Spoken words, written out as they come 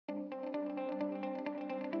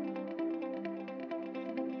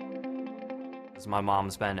My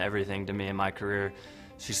mom's been everything to me in my career.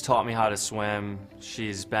 She's taught me how to swim.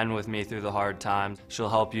 She's been with me through the hard times. She'll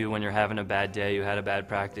help you when you're having a bad day, you had a bad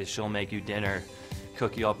practice. She'll make you dinner,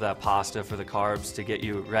 cook you up that pasta for the carbs to get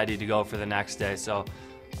you ready to go for the next day. So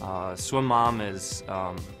Swim Mom is,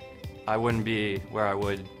 I wouldn't be where I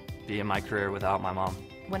would be in my career without my mom.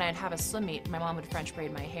 When I'd have a swim meet, my mom would French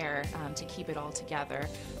braid my hair to keep it all together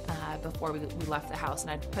before we left the house,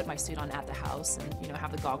 and I'd put my suit on at the house and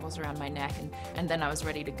have the goggles around my neck, and then I was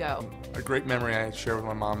ready to go. A great memory I share with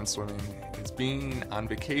my mom in swimming is being on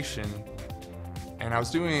vacation, and I was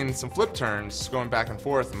doing some flip turns going back and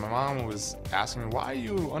forth, and my mom was asking me, what are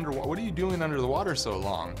you doing under the water so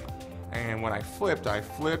long? And when I flipped,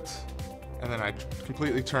 and then I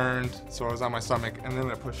completely turned, so I was on my stomach, and then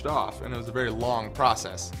I pushed off, and it was a very long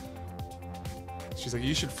process. She's like,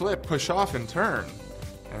 you should flip, push off, and turn.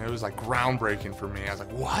 And it was like groundbreaking for me. I was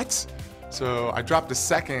like, what? So I dropped a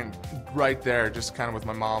second right there, just kind of with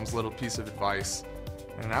my mom's little piece of advice.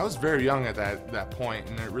 And I was very young at that point,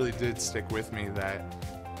 and it really did stick with me that,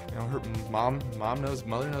 her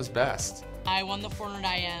mother knows best. I won the 400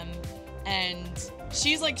 IM, and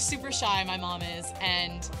she's like super shy, my mom is,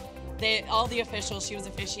 and all the officials, she was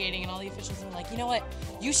officiating, and all the officials were like, you know what,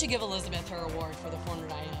 you should give Elizabeth her award for the 400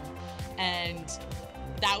 IM. And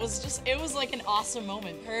that was just, it was like an awesome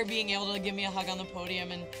moment. Her being able to give me a hug on the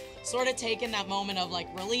podium and sort of taking that moment of like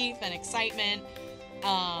relief and excitement.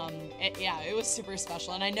 It was super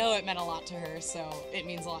special, and I know it meant a lot to her, so it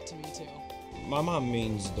means a lot to me too. My mom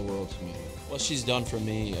means the world to me. What she's done for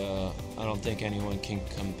me, I don't think anyone can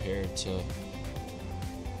compare to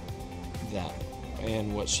that.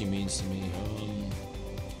 And what she means to me.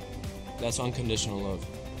 That's unconditional love,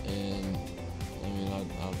 and I mean,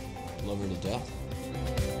 I love her to death.